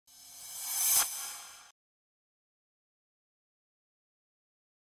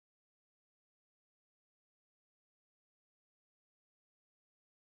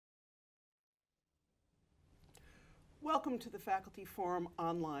Welcome to the Faculty Forum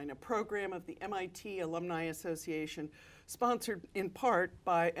Online, a program of the MIT Alumni Association, sponsored in part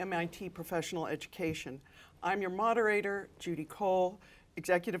by MIT Professional Education. I'm your moderator, Judy Cole,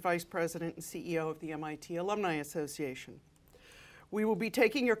 Executive Vice President and CEO of the MIT Alumni Association. We will be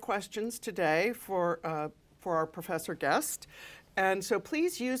taking your questions today for our professor guest, and so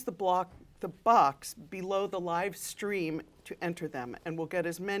please use the box below the live stream to enter them, and we'll get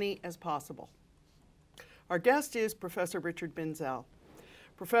as many as possible. Our guest is Professor Richard Binzel,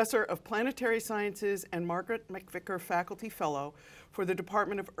 Professor of Planetary Sciences and Margaret McVicker Faculty Fellow for the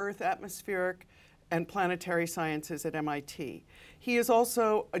Department of Earth, Atmospheric, and Planetary Sciences at MIT. He is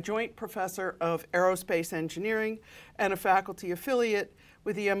also a joint professor of aerospace engineering and a faculty affiliate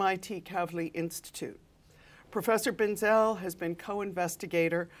with the MIT Kavli Institute. Professor Binzel has been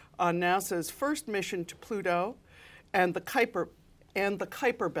co-investigator on NASA's first mission to Pluto and the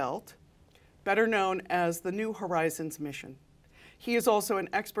Kuiper Belt, better known as the New Horizons mission. He is also an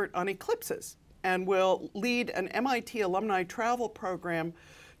expert on eclipses and will lead an MIT alumni travel program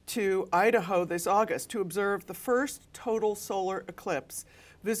to Idaho this August to observe the first total solar eclipse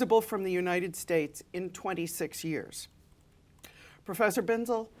visible from the United States in 26 years. Professor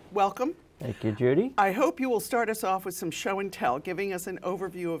Binzel, welcome. Thank you, Judy. I hope you will start us off with some show and tell, giving us an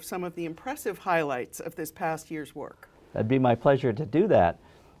overview of some of the impressive highlights of this past year's work. That'd be my pleasure to do that.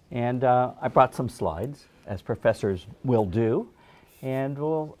 And I brought some slides, as professors will do, and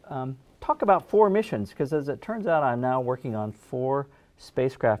we'll talk about 4 missions, because as it turns out, I'm now working on 4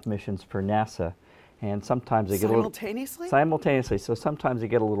 spacecraft missions for NASA, and sometimes they get a little... Simultaneously? Simultaneously, so sometimes I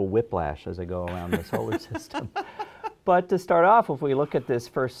get a little whiplash as I go around the solar system. But to start off, if we look at this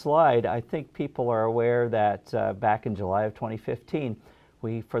first slide, I think people are aware that back in July of 2015,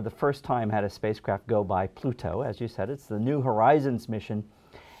 we, for the first time, had a spacecraft go by Pluto. As you said, it's the New Horizons mission.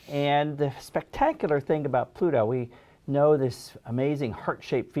 And the spectacular thing about Pluto, we know this amazing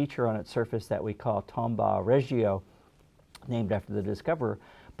heart-shaped feature on its surface that we call Tombaugh Regio, named after the discoverer.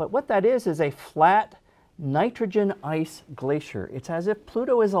 But what that is a flat nitrogen ice glacier. It's as if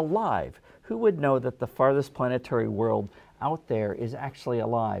Pluto is alive. Who would know that the farthest planetary world out there is actually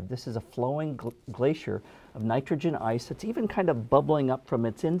alive? This is a flowing glacier of nitrogen ice that's even kind of bubbling up from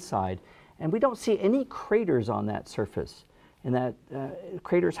its inside. And we don't see any craters on that surface. And that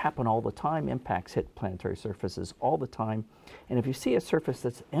craters happen all the time. Impacts hit planetary surfaces all the time. And if you see a surface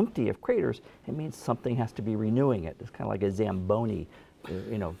that's empty of craters, it means something has to be renewing it. It's kind of like a Zamboni,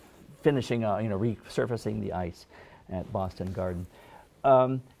 finishing, resurfacing the ice at Boston Garden.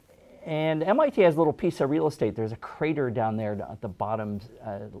 And MIT has a little piece of real estate. There's a crater down there at the bottom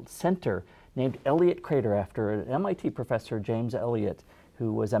center named Elliott Crater after an MIT professor, James Elliott,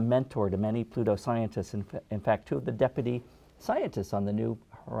 who was a mentor to many Pluto scientists. In fact, 2 of the deputy scientists on the New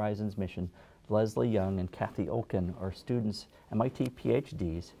Horizons mission, Leslie Young and Kathy Olkin, are students, MIT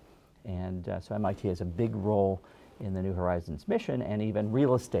PhDs, and so MIT has a big role in the New Horizons mission and even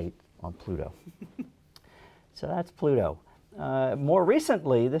real estate on Pluto. So that's Pluto. More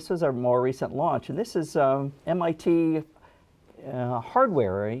recently, this was our more recent launch, and this is MIT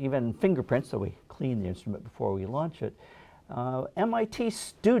hardware, or even fingerprints, so we clean the instrument before we launch it. MIT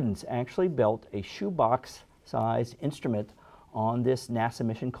students actually built a shoebox-sized instrument on this NASA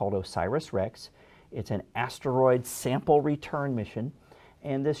mission called OSIRIS-REx. It's an asteroid sample return mission,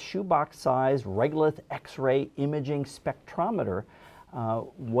 and this shoebox-sized regolith X-ray imaging spectrometer,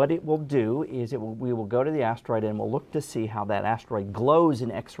 what it will do is we will go to the asteroid and we'll look to see how that asteroid glows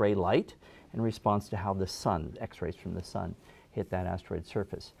in X-ray light in response to how the sun, X-rays from the sun, hit that asteroid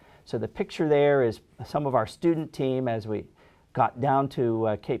surface. So the picture there is some of our student team as we got down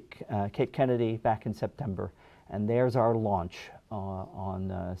to Cape Kennedy back in September, and there's our launch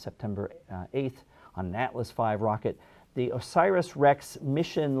on September 8th on an Atlas V rocket. The OSIRIS-REx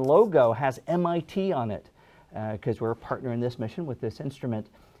mission logo has MIT on it because we're a partner in this mission with this instrument,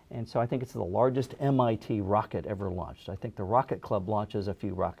 and so I think it's the largest MIT rocket ever launched. I think the Rocket Club launches a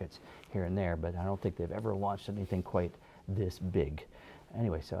few rockets here and there, but I don't think they've ever launched anything quite this big.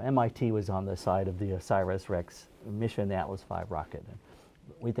 Anyway, so MIT was on the side of the OSIRIS-REx mission, the Atlas V rocket. And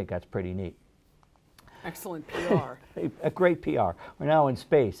we think that's pretty neat. Excellent PR. A great PR. We're now in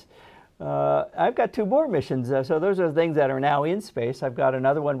space. I've got 2 more missions, so those are the things that are now in space. I've got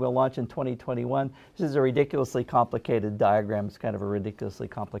another one we'll launch in 2021. This is a ridiculously complicated diagram. It's kind of a ridiculously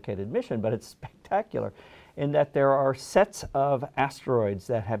complicated mission, but it's spectacular in that there are sets of asteroids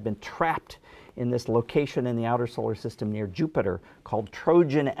that have been trapped in this location in the outer solar system near Jupiter called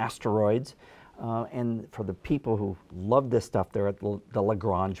Trojan asteroids. And for the people who love this stuff, they're at the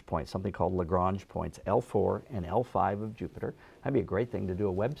Lagrange points, something called Lagrange points, L4 and L5 of Jupiter. That'd be a great thing to do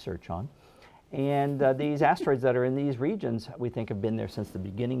a web search on. And these asteroids that are in these regions, we think have been there since the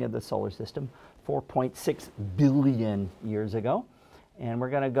beginning of the solar system, 4.6 billion years ago. And we're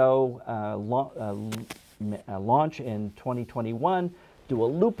going to go launch in 2021, do a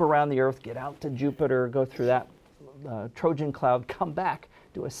loop around the Earth, get out to Jupiter, go through that Trojan cloud, come back,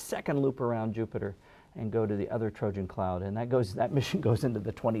 do a second loop around Jupiter, and go to the other Trojan cloud. And that mission goes into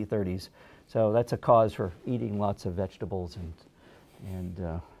the 2030s. So that's a cause for eating lots of vegetables and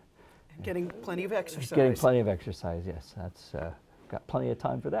getting plenty of exercise. Getting plenty of exercise, yes. That's got plenty of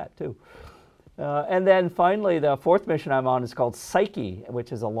time for that, too. And then finally, the fourth mission I'm on is called Psyche,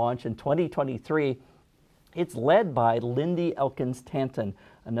 which is a launch in 2023. It's led by Lindy Elkins Tanton,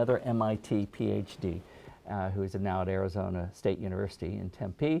 another MIT PhD, who is now at Arizona State University in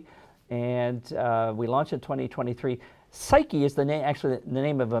Tempe. And we launch in 2023. Psyche is actually the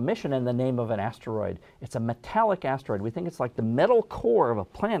name of a mission and the name of an asteroid. It's a metallic asteroid. We think it's like the metal core of a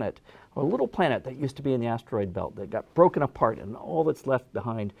planet, or a little planet that used to be in the asteroid belt that got broken apart, and all that's left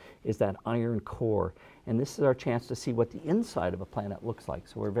behind is that iron core. And this is our chance to see what the inside of a planet looks like.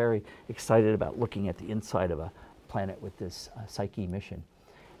 So we're very excited about looking at the inside of a planet with this Psyche mission.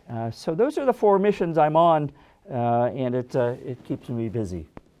 So those are the 4 missions I'm on, and it keeps me busy.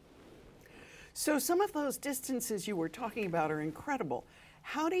 So some of those distances you were talking about are incredible.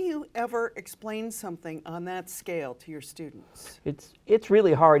 How do you ever explain something on that scale to your students? It's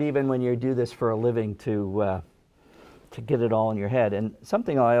really hard, even when you do this for a living, to get it all in your head. And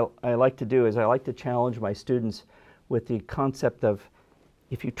something I like to do is I like to challenge my students with the concept of,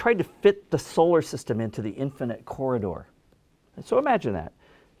 if you tried to fit the solar system into the infinite corridor. And so imagine that.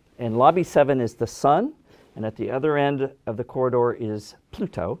 And Lobby 7 is the sun, and at the other end of the corridor is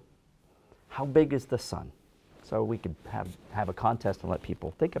Pluto. How big is the sun? So we could have a contest and let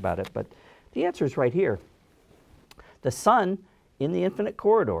people think about it, but the answer is right here. The sun in the infinite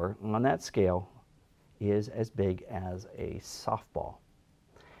corridor on that scale is as big as a softball.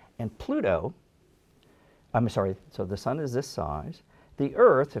 And Pluto, so the sun is this size. The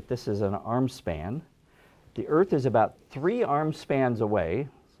Earth, if this is an arm span, the Earth is about 3 arm spans away,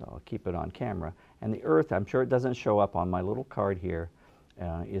 so I'll keep it on camera. And the Earth, I'm sure it doesn't show up on my little card here,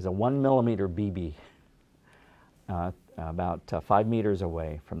 is a 1 millimeter BB, about 5 meters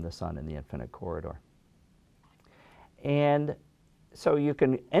away from the sun in the infinite corridor. And so you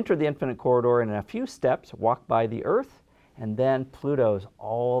can enter the infinite corridor in a few steps, walk by the Earth, and then Pluto's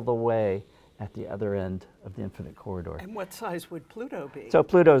all the way at the other end of the infinite corridor. And what size would Pluto be? So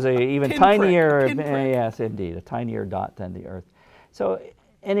Pluto's a even tinier, pinprick. Yes, indeed, a tinier dot than the Earth. So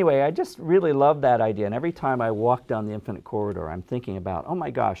anyway, I just really love that idea, and every time I walk down the infinite corridor, I'm thinking about, oh my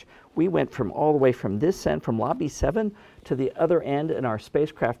gosh, we went from all the way from this end, from Lobby 7 to the other end, and our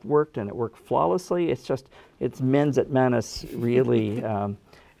spacecraft worked, and it worked flawlessly. It's mens et manus, really,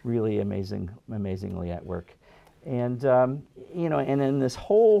 really amazingly at work. And, and in this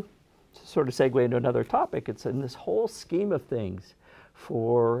whole, sort of segue into another topic, it's in this whole scheme of things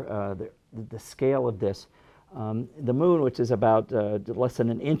for the scale of this. The moon, which is about less than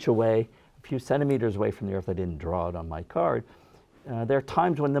an inch away, a few centimeters away from the Earth, I didn't draw it on my card. There are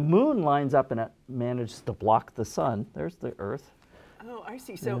times when the moon lines up and it manages to block the sun. There's the Earth. Oh, I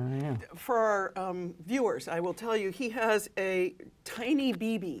see. So for our viewers, I will tell you, he has a tiny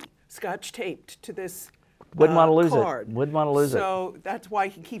BB scotch taped to this Wouldn't want to lose card. it. Wouldn't want to lose it. So that's why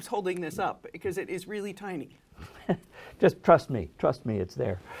he keeps holding this up, because it is really tiny. Just trust me. Trust me, it's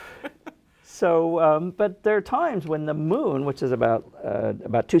there. So, but there are times when the moon, which is about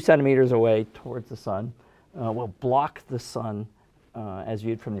 2 centimeters away towards the sun, will block the sun as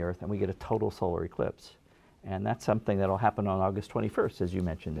viewed from the Earth, and we get a total solar eclipse. And that's something that will happen on August 21st, as you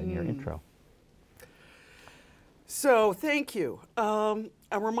mentioned in your intro. So thank you.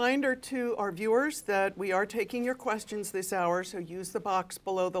 A reminder to our viewers that we are taking your questions this hour, so use the box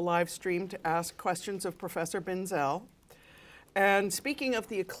below the live stream to ask questions of Professor Binzel. And speaking of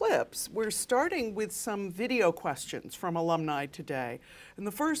the eclipse, we're starting with some video questions from alumni today. And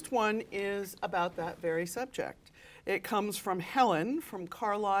the first one is about that very subject. It comes from Helen from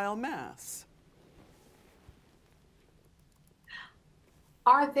Carlisle, Mass.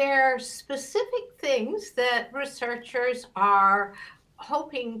 Are there specific things that researchers are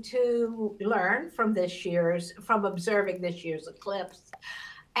hoping to learn from observing this year's eclipse?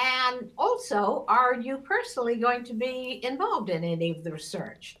 And also, are you personally going to be involved in any of the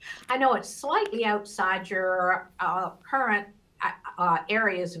research? I know it's slightly outside your current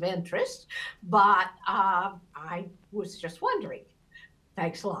areas of interest, but I was just wondering.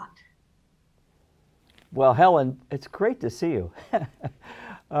 Thanks a lot. Well, Helen, it's great to see you.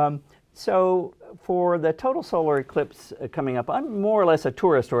 So for the total solar eclipse coming up, I'm more or less a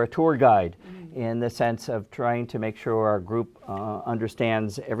tourist or a tour guide in the sense of trying to make sure our group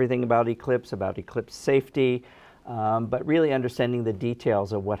understands everything about eclipse safety, but really understanding the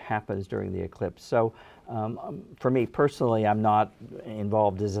details of what happens during the eclipse. So for me personally, I'm not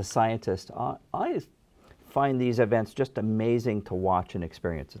involved as a scientist. I find these events just amazing to watch and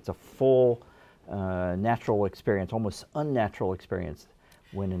experience. It's a full natural experience, almost unnatural experience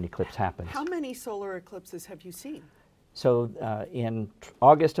when an eclipse happens. How many solar eclipses have you seen? So in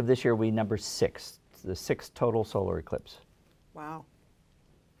August of this year, we number 6, the 6th total solar eclipse. Wow.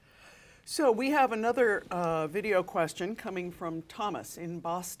 So we have another video question coming from Thomas in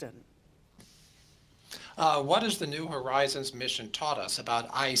Boston. What has the New Horizons mission taught us about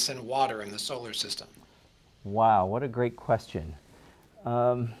ice and water in the solar system? Wow, what a great question.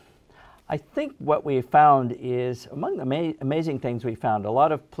 I think what we found is, among the amazing things we found, a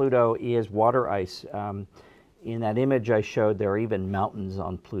lot of Pluto is water ice. In that image I showed, there are even mountains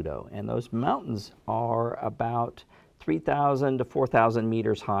on Pluto, and those mountains are about 3,000 to 4,000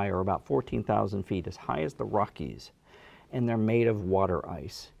 meters high, or about 14,000 feet, as high as the Rockies, and they're made of water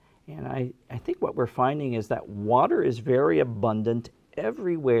ice. And I think what we're finding is that water is very abundant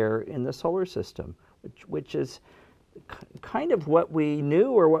everywhere in the solar system, which is kind of what we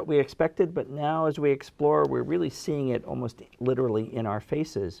knew or what we expected, but now as we explore, we're really seeing it almost literally in our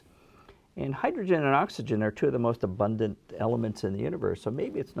faces. And hydrogen and oxygen are two of the most abundant elements in the universe, so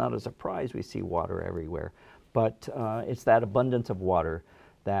maybe it's not a surprise we see water everywhere, but it's that abundance of water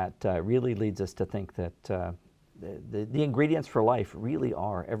that really leads us to think that the ingredients for life really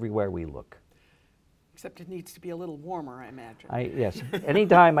are everywhere we look. Except it needs to be a little warmer, I imagine. Yes.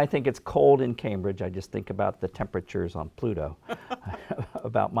 Anytime I think it's cold in Cambridge, I just think about the temperatures on Pluto,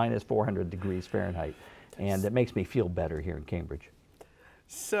 about minus 400 degrees Fahrenheit. And it makes me feel better here in Cambridge.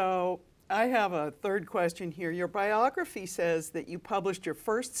 So I have a third question here. Your biography says that you published your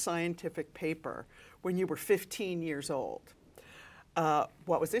first scientific paper when you were 15 years old.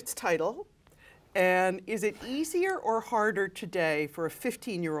 What was its title? And is it easier or harder today for a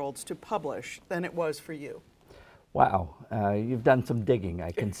 15-year-olds to publish than it was for you? Wow, you've done some digging,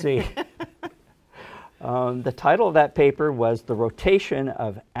 I can see. The title of that paper was The Rotation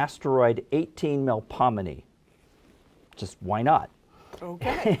of Asteroid 18 Melpomene. Just why not?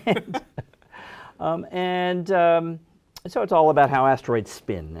 Okay. So it's all about how asteroids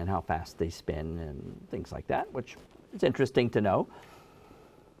spin and how fast they spin and things like that, which is interesting to know.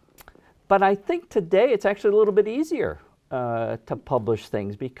 But I think today it's actually a little bit easier to publish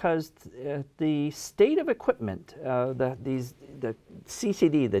things because the state of equipment, the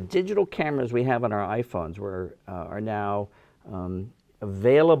CCD, the digital cameras we have on our iPhones are now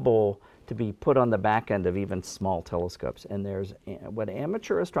available to be put on the back end of even small telescopes. And there's what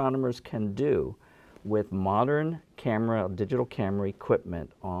amateur astronomers can do with modern digital camera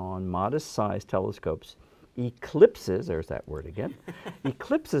equipment on modest-sized telescopes. Eclipses, there's that word again,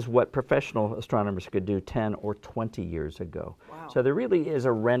 eclipses what professional astronomers could do 10 or 20 years ago. Wow. So there really is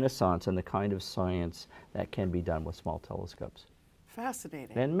a renaissance in the kind of science that can be done with small telescopes.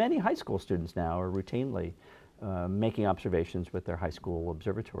 Fascinating. And many high school students now are routinely making observations with their high school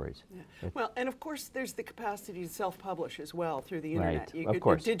observatories. Yeah. Well, and of course there's the capacity to self-publish as well through the internet. Right, of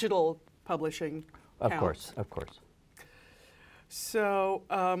course. Digital publishing counts. Of course. So,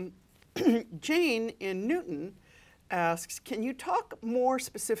 Jane in Newton asks, can you talk more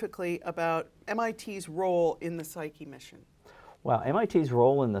specifically about MIT's role in the Psyche mission? Well, MIT's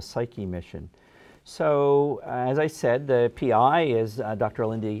role in the Psyche mission. So, as I said, the PI is Dr.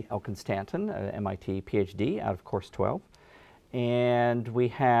 Lindy Elkin-Stanton, MIT PhD out of course 12. And we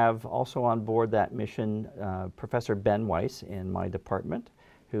have also on board that mission Professor Ben Weiss in my department,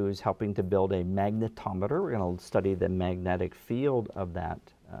 who's helping to build a magnetometer. We're going to study the magnetic field of that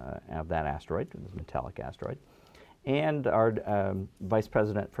asteroid, this metallic asteroid. And our Vice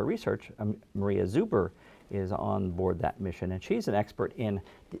President for Research, Maria Zuber, is on board that mission. And she's an expert in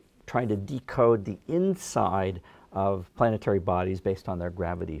trying to decode the inside of planetary bodies based on their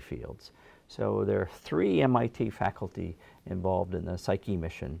gravity fields. So there are 3 MIT faculty involved in the Psyche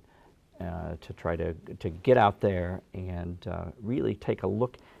mission to try to get out there and really take a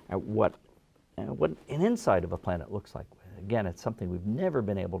look at what an inside of a planet looks like. Again, it's something we've never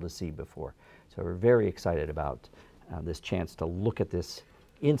been able to see before. So we're very excited about this chance to look at this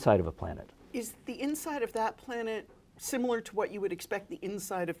inside of a planet. Is the inside of that planet similar to what you would expect the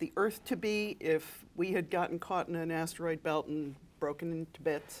inside of the Earth to be if we had gotten caught in an asteroid belt and broken into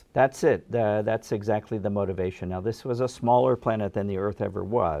bits? That's it. That's exactly the motivation. Now, this was a smaller planet than the Earth ever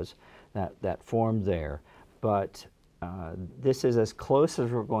was that formed there, but This is as close as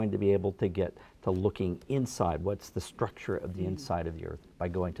we're going to be able to get to looking inside. What's the structure of the inside of the Earth by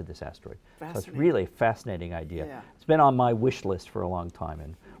going to this asteroid? So it's really a fascinating idea. Yeah. It's been on my wish list for a long time,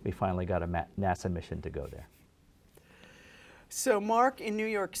 and we finally got a NASA mission to go there. So Mark in New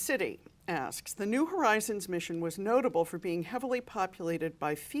York City asks, the New Horizons mission was notable for being heavily populated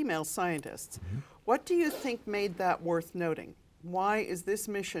by female scientists. What do you think made that worth noting? Why is this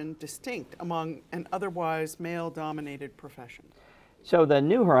mission distinct among an otherwise male-dominated profession? So the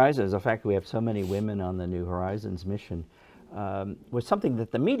New Horizons, the fact we have so many women on the New Horizons mission, was something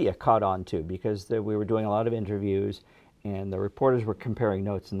that the media caught on to, because we were doing a lot of interviews and the reporters were comparing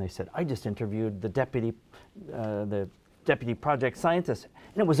notes, and they said, I just interviewed the deputy project scientist,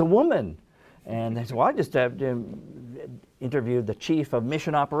 and it was a woman. And they said, well, I just interviewed the chief of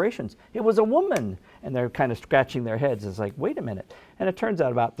mission operations. It was a woman. And they're kind of scratching their heads. It's like, wait a minute. And it turns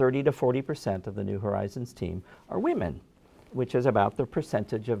out about 30 to 40% of the New Horizons team are women, which is about the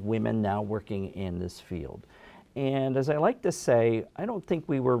percentage of women now working in this field. And as I like to say, I don't think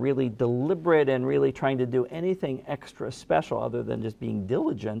we were really deliberate and really trying to do anything extra special other than just being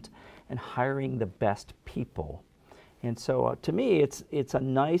diligent and hiring the best people. And so to me, it's a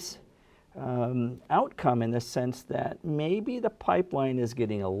nice outcome in the sense that maybe the pipeline is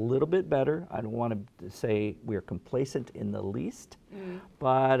getting a little bit better. I don't want to say we're complacent in the least,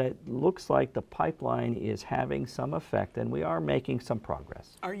 but it looks like the pipeline is having some effect and we are making some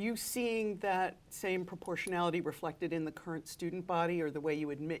progress. Are you seeing that same proportionality reflected in the current student body or the way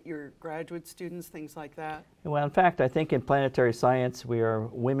you admit your graduate students, things like that? Well, in fact, I think in planetary science we are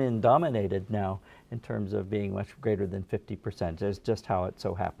women dominated now in terms of being much greater than 50%. It's just how it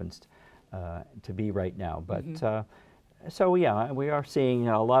so happens to be right now. But so yeah, we are seeing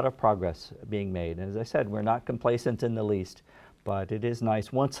a lot of progress being made. And as I said, we're not complacent in the least, but it is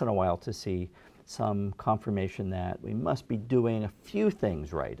nice once in a while to see some confirmation that we must be doing a few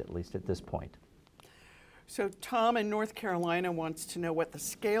things right, at least at this point. So Tom in North Carolina wants to know what the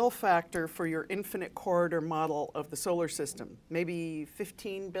scale factor for your infinite corridor model of the solar system, maybe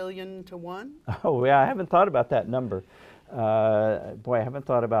 15 billion to 1? Oh yeah, I haven't thought about that number. Boy, I haven't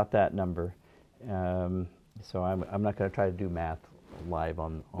thought about that number. So I'm not going to try to do math live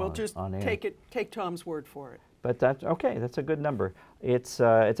on We'll just on air. take Tom's word for it. But that's okay. That's a good number. It's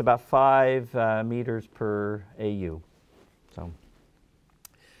about 5 meters per AU. So.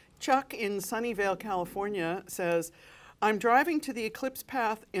 Chuck in Sunnyvale, California says, I'm driving to the eclipse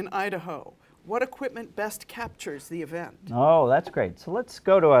path in Idaho. What equipment best captures the event? Oh, that's great. So let's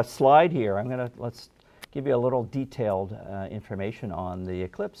go to a slide here. Let's give you a little detailed information on the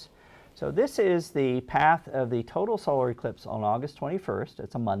eclipse. So this is the path of the total solar eclipse on August 21st.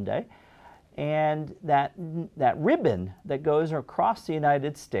 It's a Monday. And that ribbon that goes across the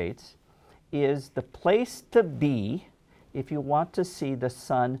United States is the place to be if you want to see the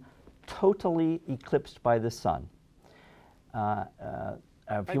sun totally eclipsed by the sun.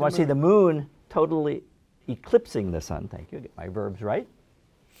 If you want to see the moon totally eclipsing the sun, thank you, get my verbs right.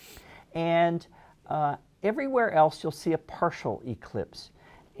 And everywhere else you'll see a partial eclipse.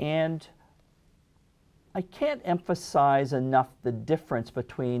 And I can't emphasize enough the difference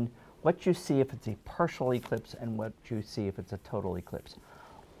between what you see if it's a partial eclipse and what you see if it's a total eclipse.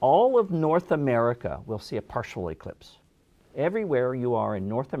 All of North America will see a partial eclipse. Everywhere you are in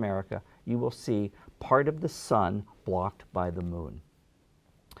North America, you will see part of the sun blocked by the moon.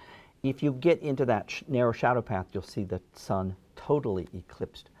 If you get into that narrow shadow path, you'll see the sun totally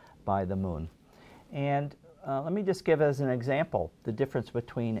eclipsed by the moon. And let me just give as an example the difference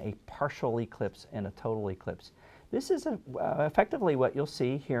between a partial eclipse and a total eclipse. This is effectively what you'll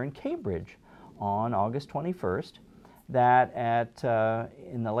see here in Cambridge on August 21st, that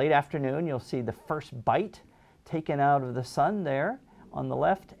in the late afternoon you'll see the first bite taken out of the sun there on the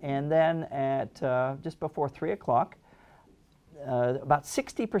left, and then at just before 3 o'clock, about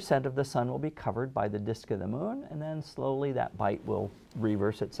 60% of the sun will be covered by the disk of the moon, and then slowly that bite will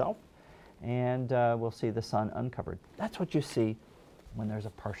reverse itself, and we'll see the sun uncovered. That's what you see when there's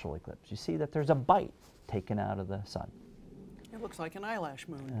a partial eclipse. You see that there's a bite taken out of the sun. It looks like an eyelash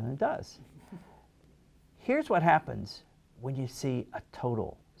moon. And it does. Here's what happens when you see a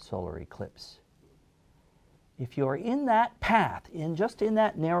total solar eclipse. If you're in that path, just in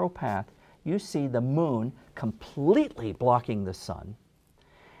that narrow path, you see the moon completely blocking the sun,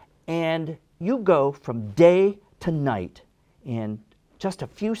 and you go from day to night in just a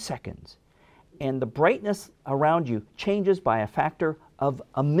few seconds, and the brightness around you changes by a factor of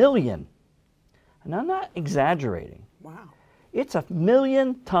 1,000,000. And I'm not exaggerating. Wow. It's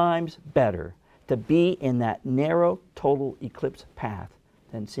 1,000,000 times better to be in that narrow total eclipse path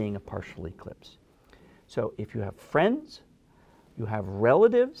than seeing a partial eclipse. So if you have friends, you have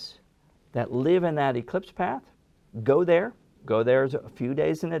relatives that live in that eclipse path, go there. Go there a few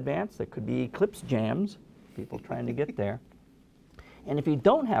days in advance. There could be eclipse jams, people trying to get there. And if you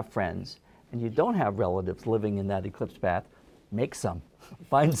don't have friends and you don't have relatives living in that eclipse path, make some,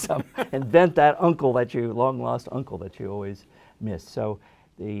 find some, invent that uncle that you, long lost uncle that you always miss. So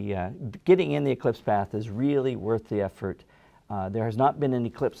the getting in the eclipse path is really worth the effort. There has not been an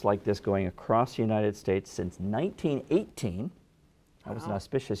eclipse like this going across the United States since 1918. That was an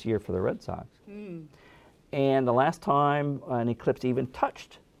auspicious year for the Red Sox. And the last time an eclipse even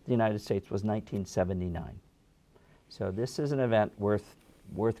touched the United States was 1979. So this is an event worth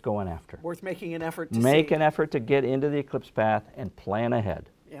going after. Worth making an effort to Make see. an effort to get into the eclipse path and plan ahead.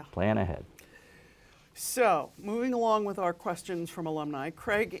 Yeah. Plan ahead. So, moving along with our questions from alumni,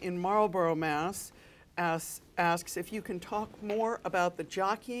 Craig in Marlborough, Mass. asks if you can talk more about the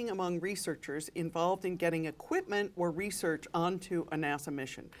jockeying among researchers involved in getting equipment or research onto a NASA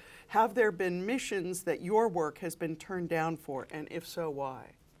mission. Have there been missions that your work has been turned down for, and if so, why?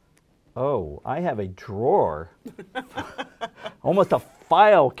 Oh, I have a drawer, almost a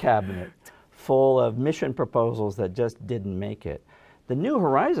file cabinet full of mission proposals that just didn't make it. The New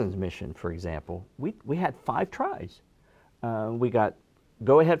Horizons mission, for example, we had 5 tries. We got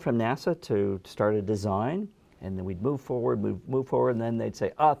go-ahead from NASA to start a design, and then we'd move forward, and then they'd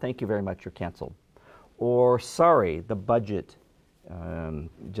say, oh, thank you very much, you're canceled. Or, sorry, the budget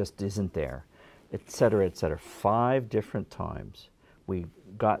just isn't there, et cetera, et cetera. 5 different times. We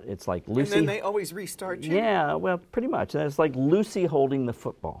got, it's like Lucy. And then they always restart you? Yeah, well, pretty much. And it's like Lucy holding the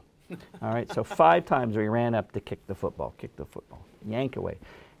football. All right, so 5 times we ran up to kick the football, yank away.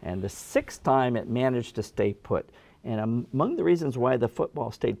 And the 6th time it managed to stay put. And among the reasons why the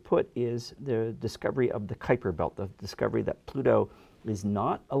football stayed put is the discovery of the Kuiper Belt, the discovery that Pluto is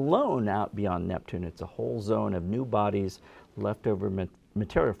not alone out beyond Neptune. It's a whole zone of new bodies, leftover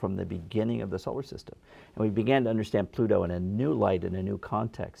material from the beginning of the solar system. And we began to understand Pluto in a new light, in a new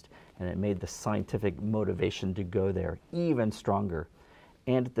context, and it made the scientific motivation to go there even stronger.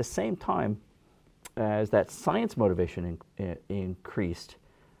 And at the same time, as that science motivation increased,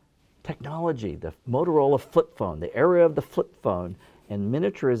 technology, the Motorola flip phone, the era of the flip phone, and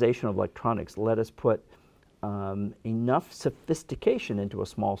miniaturization of electronics let us put enough sophistication into a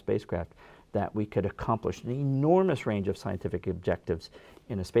small spacecraft that we could accomplish an enormous range of scientific objectives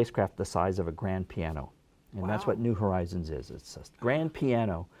in a spacecraft the size of a grand piano. And that's what New Horizons is. It's a grand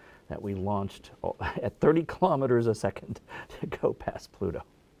piano that we launched at 30 kilometers a second to go past Pluto.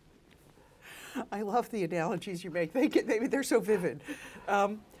 I love the analogies you make. They're so vivid.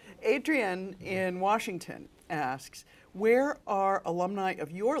 Adrienne in Washington asks, where are alumni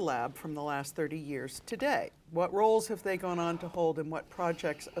of your lab from the last 30 years today? What roles have they gone on to hold, and what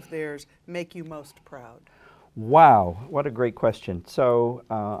projects of theirs make you most proud? Wow, what a great question. So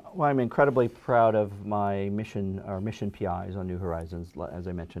well, I'm incredibly proud of my mission, our mission PIs on New Horizons, as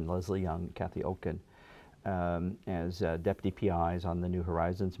I mentioned, Leslie Young, Kathy Oken, as deputy PIs on the New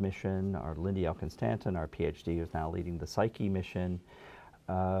Horizons mission, our Lindy Elkin-Stanton, our PhD, who's now leading the Psyche mission.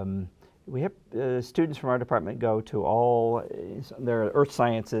 We have students from our department go to all, there are earth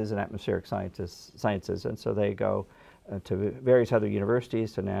sciences and atmospheric sciences, and so they go to various other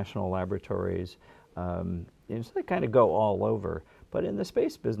universities, to national laboratories, and so they kind of go all over. But in the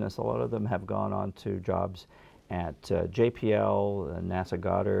space business, a lot of them have gone on to jobs at JPL, NASA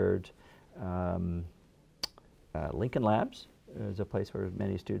Goddard, Lincoln Labs is a place where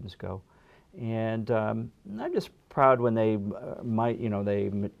many students go. And I'm just proud when they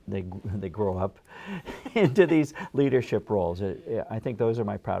they grow up into these leadership roles. I think those are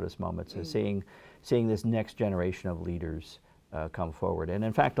my proudest moments, is seeing this next generation of leaders come forward. And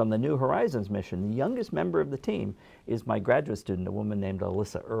in fact, on the New Horizons mission, the youngest member of the team is my graduate student, a woman named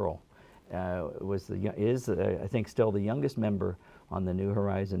Alyssa Earle. Is I think still the youngest member on the New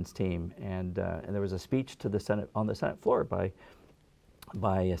Horizons team. And there was a speech to the Senate on the Senate floor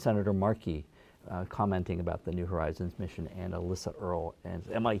by Senator Markey commenting about the New Horizons mission and Alyssa Earle and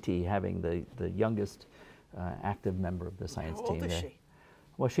MIT having the youngest active member of the science team. How old is she?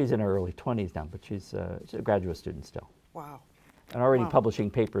 Well, she's in her early 20s now, but she's a graduate student still. Wow. And already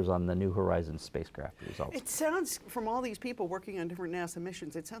publishing papers on the New Horizons spacecraft results. It sounds, from all these people working on different NASA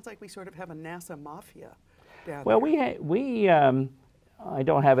missions, it sounds like we sort of have a NASA mafia down Well, there. I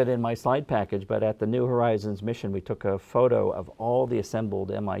don't have it in my slide package, but at the New Horizons mission, we took a photo of all the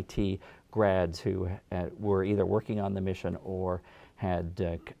assembled MIT grads who were either working on the mission or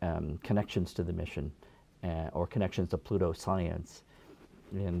had connections to the mission or connections to Pluto science.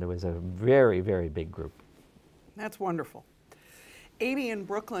 And there was a very, very big group. That's wonderful. Amy in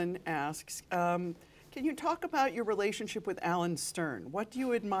Brooklyn asks, Can you talk about your relationship with Alan Stern? What do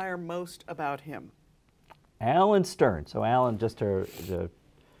you admire most about him? Alan Stern. So Alan, just to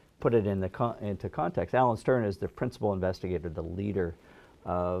put it into context, Alan Stern is the principal investigator, the leader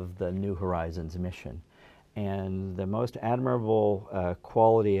of the New Horizons mission. And the most admirable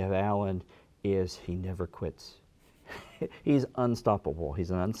quality of Alan is he never quits. He's unstoppable.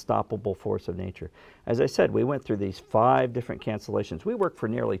 He's an unstoppable force of nature. As I said, we went through these 5 different cancellations. We worked for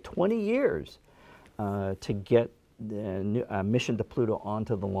nearly 20 years to get the mission to Pluto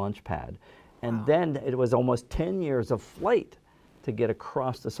onto the launch pad. And then it was almost 10 years of flight to get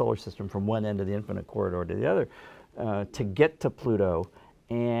across the solar system from one end of the infinite corridor to the other to get to Pluto.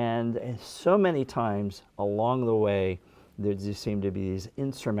 And so many times along the way, there just seemed to be these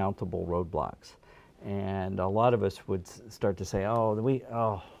insurmountable roadblocks. And a lot of us would start to say,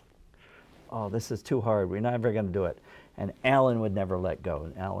 oh, this is too hard. We're never going to do it. And Alan would never let go,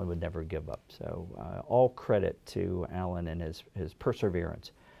 and Alan would never give up. So all credit to Alan and his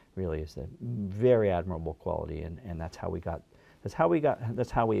perseverance. Really is a very admirable quality, and that's how we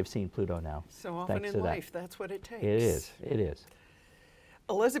have seen Pluto now. So often in life, that's what it takes. It is.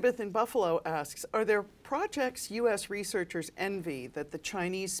 Elizabeth in Buffalo asks, are there projects U.S. researchers envy that the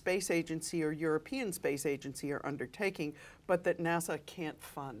Chinese Space Agency or European Space Agency are undertaking, but that NASA can't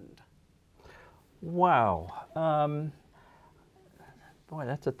fund? Wow. Boy,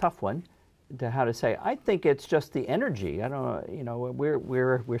 that's a tough one how to say. I think it's just the energy. I don't know,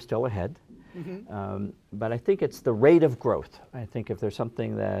 we're still ahead. But I think it's the rate of growth. I think if there's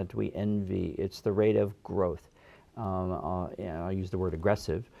something that we envy, it's the rate of growth. I'll use the word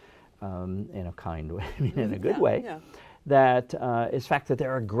aggressive in a kind way, I mean, in a good way. Yeah. That is the fact that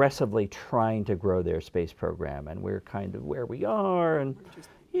they're aggressively trying to grow their space program, and we're kind of where we are. And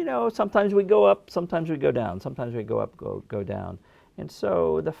sometimes we go up, sometimes we go down, sometimes we go up, go down. And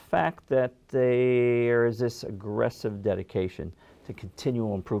so the fact that there is this aggressive dedication to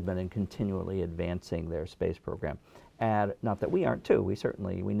continual improvement and continually advancing their space program, and not that we aren't too. We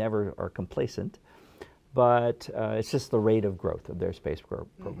never are complacent. But it's just the rate of growth of their space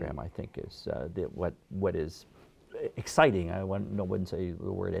program, I think, is what is exciting. I wouldn't say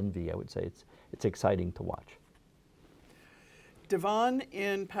the word envy. I would say it's exciting to watch. Devon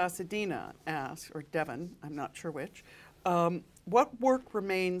in Pasadena asks, or Devon, I'm not sure which, what work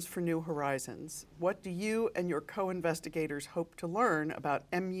remains for New Horizons? What do you and your co-investigators hope to learn about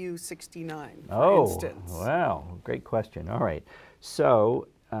MU69, for instance? Oh, wow, great question. All right, so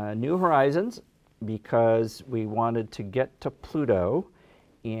New Horizons, because we wanted to get to Pluto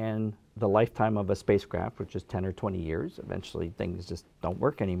in the lifetime of a spacecraft, which is 10 or 20 years. Eventually, things just don't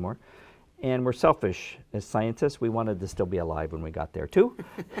work anymore. And we're selfish as scientists. We wanted to still be alive when we got there, too.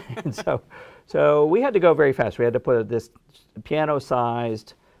 And so we had to go very fast. We had to put this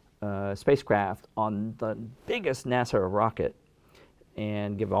piano-sized spacecraft on the biggest NASA rocket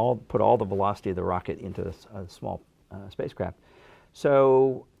and put all the velocity of the rocket into a small spacecraft.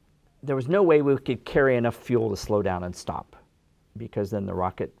 So there was no way we could carry enough fuel to slow down and stop, because then the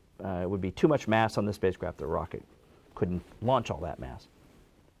rocket would be too much mass on the spacecraft. The rocket couldn't launch all that mass.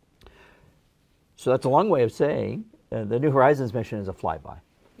 So that's a long way of saying the New Horizons mission is a flyby.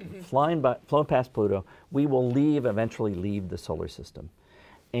 Flown past Pluto, we will eventually leave the solar system.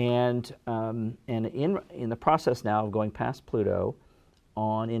 And in the process now of going past Pluto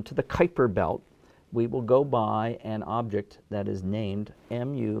on into the Kuiper belt, we will go by an object that is named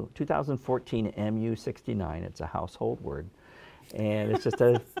 2014 MU69. It's a household word. And it's just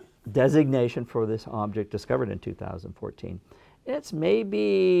a designation for this object discovered in 2014. It's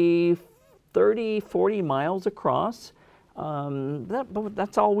maybe 30, 40 miles across. But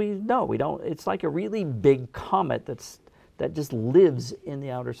that's all we know. It's like a really big comet that just lives in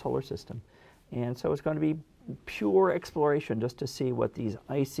the outer solar system. And so it's going to be pure exploration just to see what these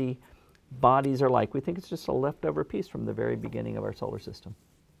icy bodies are like. We think it's just a leftover piece from the very beginning of our solar system.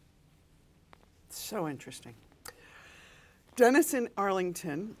 So interesting. Dennis in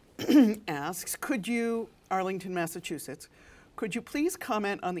Arlington asks, Arlington, Massachusetts, could you please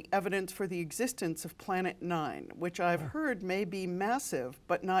comment on the evidence for the existence of Planet 9, which I've heard may be massive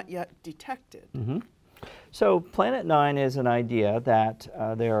but not yet detected? So Planet 9 is an idea that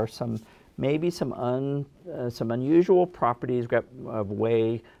there are some unusual properties of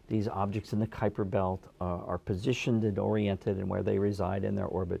way these objects in the Kuiper belt are positioned and oriented and where they reside in their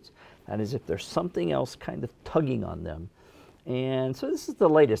orbits. And as if there's something else kind of tugging on them. And so this is the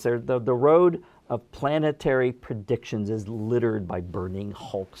latest. The road of planetary predictions is littered by burning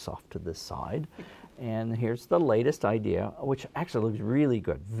hulks off to the side. And here's the latest idea, which actually looks really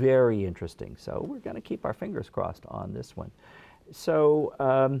good, very interesting. So we're going to keep our fingers crossed on this one.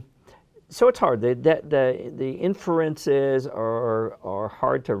 So So it's hard. The inferences are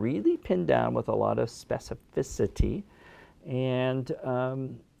hard to really pin down with a lot of specificity, but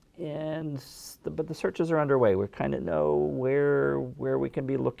the searches are underway. We kind of know where we can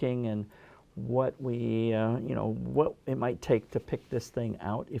be looking and what what it might take to pick this thing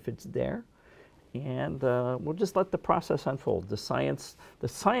out if it's there, and we'll just let the process unfold. The science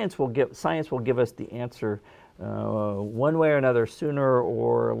will give us the answer one way or another, sooner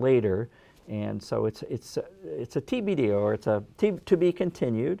or later. And so it's a TBD, or it's a to be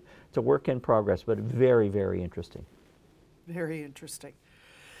continued. It's a work in progress, but very, very interesting. Very interesting.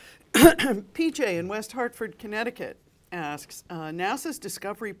 PJ in West Hartford, Connecticut asks, NASA's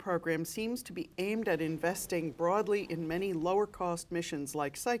Discovery program seems to be aimed at investing broadly in many lower-cost missions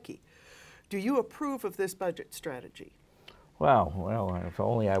like Psyche. Do you approve of this budget strategy? Wow, well, if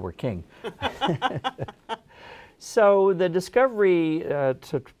only I were king. So the Discovery,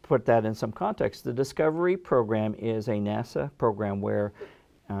 to put that in some context, the Discovery program is a NASA program where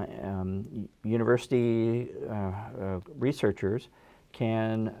university researchers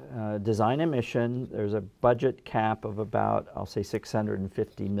can design a mission. There's a budget cap of about, I'll say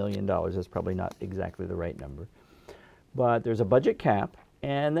 $650 million. That's probably not exactly the right number. But there's a budget cap,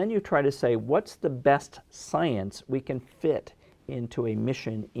 and then you try to say, what's the best science we can fit into a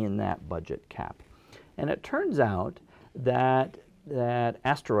mission in that budget cap? And it turns out that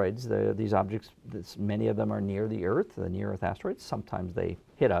asteroids, these objects, many of them are near the Earth, the near-Earth asteroids. Sometimes they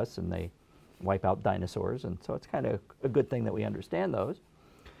hit us and they wipe out dinosaurs, and so it's kind of a good thing that we understand those.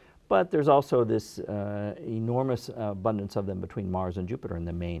 But there's also this enormous abundance of them between Mars and Jupiter in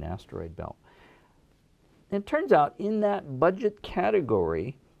the main asteroid belt. And it turns out in that budget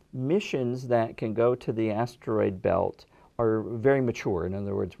category, missions that can go to the asteroid belt are very mature. In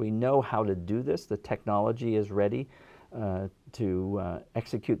other words, we know how to do this. The technology is ready to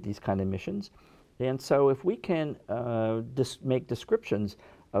execute these kind of missions. And so if we can make descriptions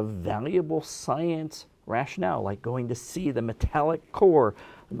of valuable science rationale, like going to see the metallic core,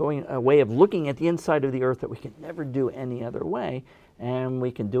 going a way of looking at the inside of the Earth that we can never do any other way, and we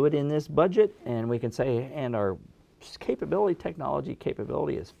can do it in this budget, and we can say, and our technology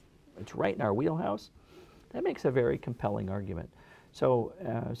capability it's right in our wheelhouse. That makes a very compelling argument. So,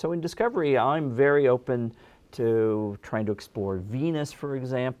 so in Discovery, I'm very open to trying to explore Venus, for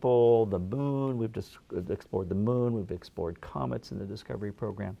example, the moon. We've just explored the moon. We've explored comets in the Discovery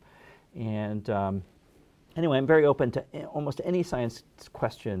program. And anyway, I'm very open to almost any science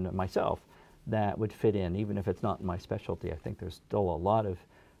question myself that would fit in, even if it's not my specialty. I think there's still a lot of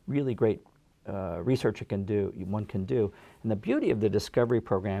really great research one can do. And the beauty of the Discovery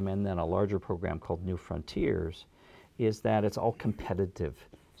program and then a larger program called New Frontiers is that it's all competitive.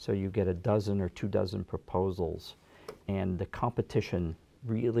 So you get a dozen or 2 dozen proposals, and the competition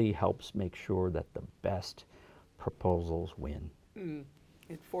really helps make sure that the best proposals win.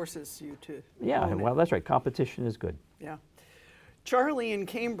 It forces you to. Yeah, well, that's right. Competition is good. Yeah. Charlie in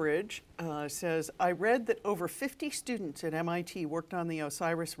Cambridge says, I read that over 50 students at MIT worked on the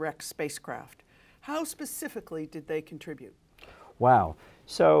OSIRIS-REx spacecraft. How specifically did they contribute? Wow.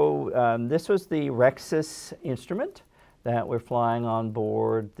 So this was the Rexus instrument that we're flying on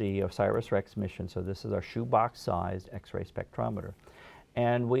board the OSIRIS-REx mission. So this is our shoebox-sized X-ray spectrometer.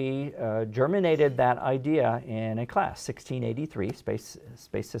 And we germinated that idea in a class, 1683, Space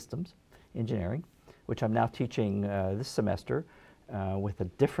Systems Engineering, which I'm now teaching this semester with a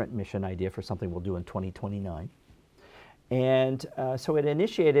different mission idea for something we'll do in 2029. And so it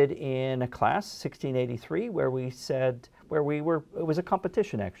initiated in a class, 1683, where it was a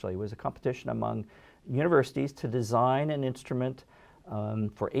competition actually. It was a competition among universities to design an instrument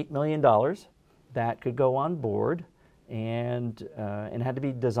for $8 million that could go on board and had to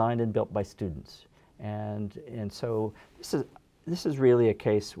be designed and built by students. And so this is really a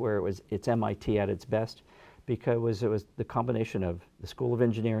case where it's MIT at its best, because it was the combination of the School of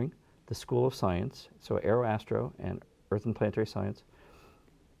Engineering, the School of Science, so Aeroastro and Earth and Planetary Science,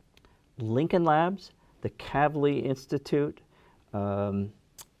 Lincoln Labs, the Kavli Institute,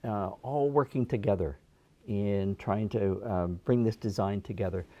 all working together in trying to bring this design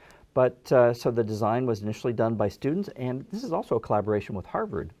together. But so the design was initially done by students, and this is also a collaboration with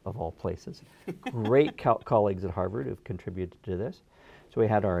Harvard, of all places. Great colleagues at Harvard who've contributed to this. So we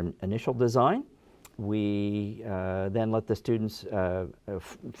had our initial design. We then let the students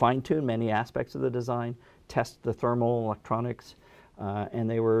fine-tune many aspects of the design, test the thermal electronics, and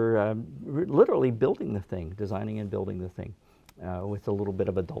they were literally building the thing, designing and building the thing. With a little bit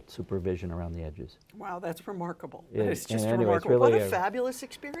of adult supervision around the edges. Wow, that's remarkable. It's just anyway, remarkable. It's really what a fabulous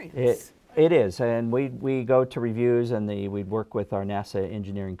experience. It is, and we go to reviews, and we'd work with our NASA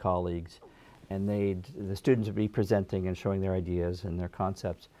engineering colleagues and the students would be presenting and showing their ideas and their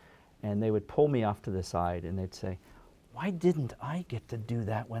concepts, and they would pull me off to the side and they'd say, "Why didn't I get to do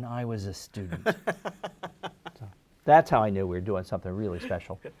that when I was a student?" So that's how I knew we were doing something really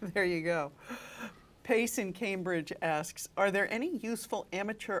special. There you go. Pace in Cambridge asks, are there any useful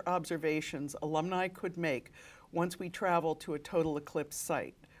amateur observations alumni could make once we travel to a total eclipse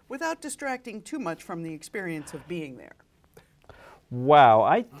site without distracting too much from the experience of being there? Wow,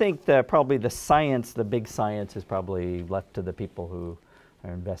 I think that probably the science, the big science, is probably left to the people who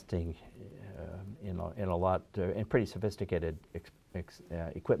are investing in a lot, in pretty sophisticated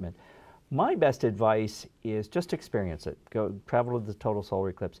equipment. My best advice is just experience it. Go travel to the total solar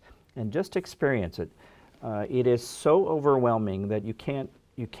eclipse and just experience it. It is so overwhelming that you can't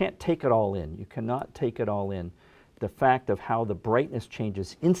take it all in. You cannot take it all in. The fact of how the brightness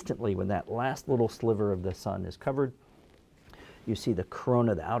changes instantly when that last little sliver of the sun is covered. You see the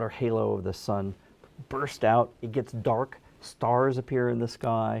corona, the outer halo of the sun burst out. It gets dark. Stars appear in the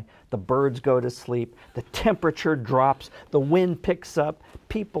sky. The birds go to sleep. The temperature drops. The wind picks up.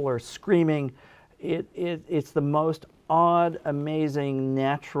 People are screaming. It's the most odd, amazing,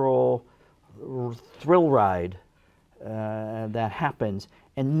 natural thrill ride that happens.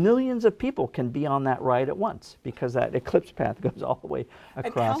 And millions of people can be on that ride at once because that eclipse path goes all the way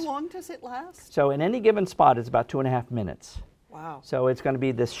across. And how long does it last? So in any given spot, it's about 2.5 minutes. Wow. So it's going to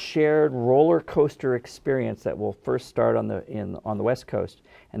be this shared roller coaster experience that will first start on the West Coast,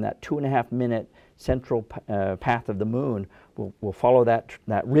 and that 2.5 minute central path of the moon will follow that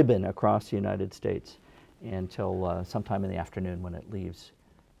ribbon across the United States until sometime in the afternoon when it leaves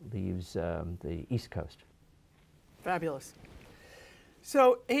the East Coast. Fabulous.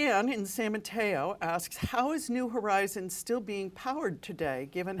 So Anne in San Mateo asks, how is New Horizons still being powered today,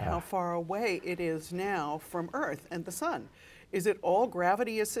 given how far away it is now from Earth and the Sun? Is it all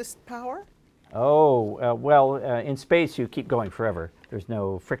gravity assist power? Oh, well, in space you keep going forever. There's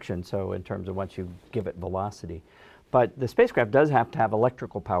no friction, so in terms of once you give it velocity. But the spacecraft does have to have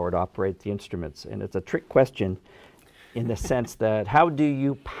electrical power to operate the instruments, and it's a trick question in the sense that how do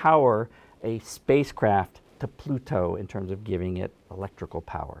you power a spacecraft to Pluto in terms of giving it electrical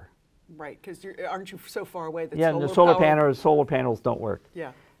power? Right, because aren't you so far away that the solar panels don't work.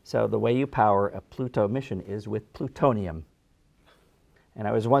 Yeah. So the way you power a Pluto mission is with plutonium. And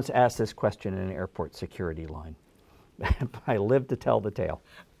I was once asked this question in an airport security line. I live to tell the tale.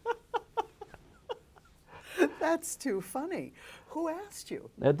 That's too funny. Who asked you?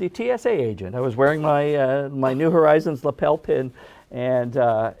 The TSA agent. I was wearing my my New Horizons lapel pin, and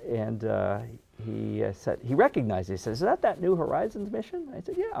he said he recognized it. He says, "Is that New Horizons mission?" I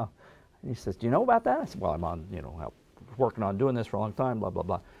said, "Yeah." And he says, "Do you know about that?" I said, "Well, I'm on working on doing this for a long time." Blah blah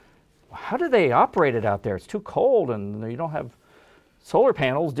blah. How do they operate it out there? It's too cold, and you don't have solar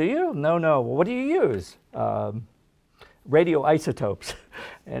panels, do you? No. Well, what do you use? Radioisotopes.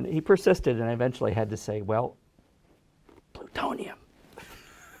 And he persisted, and I eventually had to say, well, plutonium.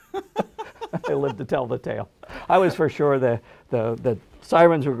 I lived to tell the tale. I was for sure the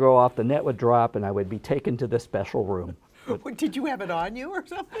sirens would go off, the net would drop, and I would be taken to the special room. Did you have it on you or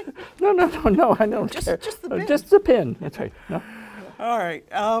something? No, I don't care. Just the pin. Just the pin, that's right. No. All right,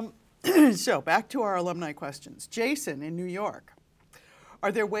 so back to our alumni questions. Jason in New York.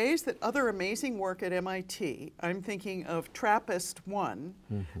 Are there ways that other amazing work at MIT, I'm thinking of TRAPPIST-1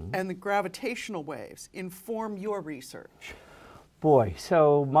 and the gravitational waves, inform your research? Boy,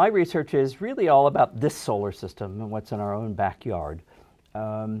 so my research is really all about this solar system and what's in our own backyard.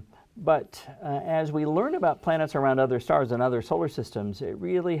 But as we learn about planets around other stars and other solar systems, it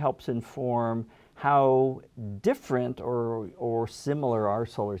really helps inform how different or similar our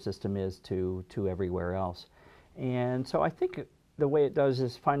solar system is to everywhere else. And so I think the way it does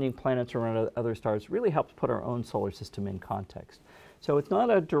is finding planets around other stars really helps put our own solar system in context. So it's not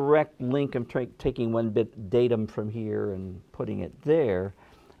a direct link of taking one bit datum from here and putting it there,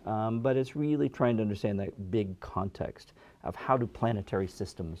 but it's really trying to understand that big context of how do planetary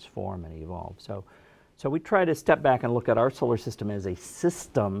systems form and evolve. So we try to step back and look at our solar system as a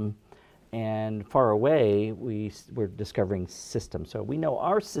system, and far away we're discovering systems. So we know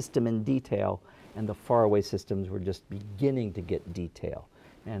our system in detail, and the faraway systems we're just beginning to get detail.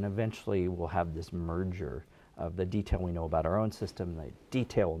 And eventually we'll have this merger of the detail we know about our own system, the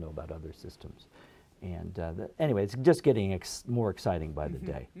detail we'll know about other systems. And anyway, it's just getting more exciting by the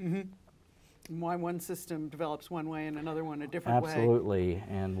day. Why one system develops one way and another one a different way. Absolutely,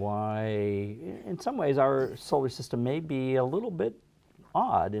 and why in some ways our solar system may be a little bit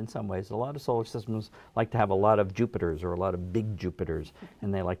odd in some ways. A lot of solar systems like to have a lot of Jupiters or a lot of big Jupiters,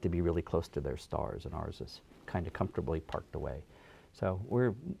 and they like to be really close to their stars, and ours is kind of comfortably parked away. So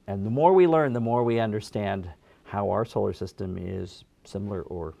and the more we learn, the more we understand how our solar system is similar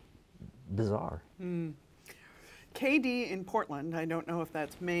or bizarre. KD in Portland, I don't know if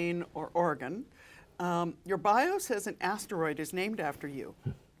that's Maine or Oregon. Your bio says an asteroid is named after you.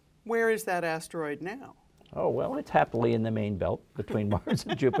 Where is that asteroid now? Oh, well, it's happily in the main belt between Mars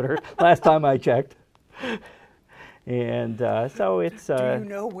and Jupiter, last time I checked. And so it's... Do you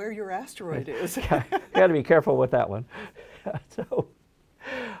know where your asteroid is? You got to be careful with that one. So,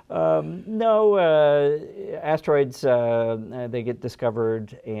 no, asteroids, they get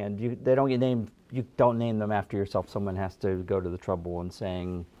discovered, and they don't get named. You don't name them after yourself. Someone has to go to the trouble and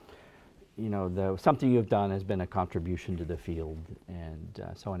saying, you know, something you've done has been a contribution to the field. And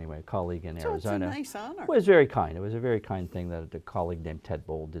so anyway, a colleague in Arizona. It's a nice honor. Was very kind. It was a very kind thing that a colleague named Ted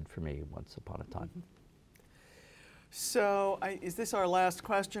Bowl did for me once upon a time. So is this our last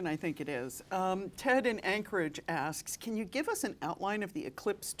question? I think it is. Ted in Anchorage asks, can you give us an outline of the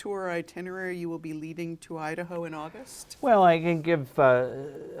eclipse tour itinerary you will be leading to Idaho in August? Well, I can give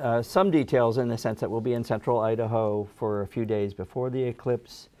some details in the sense that we'll be in central Idaho for a few days before the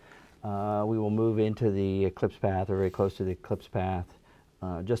eclipse. We will move into the eclipse path, or very close to the eclipse path,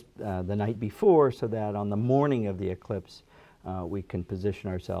 just the night before, so that on the morning of the eclipse, we can position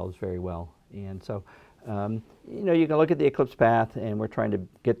ourselves very well. And so, you know, you can look at the eclipse path, and we're trying to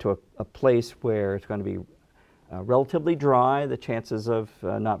get to a place where it's going to be relatively dry, the chances of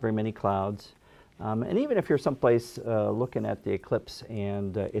not very many clouds. And even if you're someplace looking at the eclipse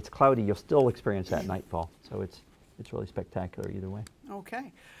and it's cloudy, you'll still experience that nightfall. So it's really spectacular either way.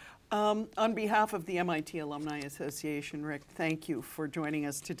 Okay. On behalf of the MIT Alumni Association, Rick, thank you for joining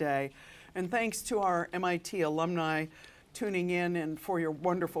us today. And thanks to our MIT alumni tuning in and for your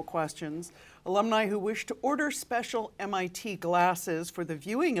wonderful questions. Alumni who wish to order special MIT glasses for the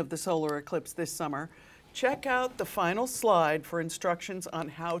viewing of the solar eclipse this summer, check out the final slide for instructions on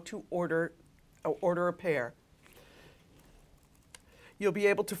how to order a pair. You'll be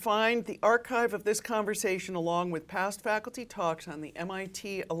able to find the archive of this conversation along with past faculty talks on the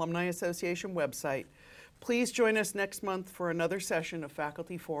MIT Alumni Association website. Please join us next month for another session of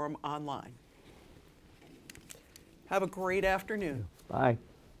Faculty Forum Online. Have a great afternoon. Bye.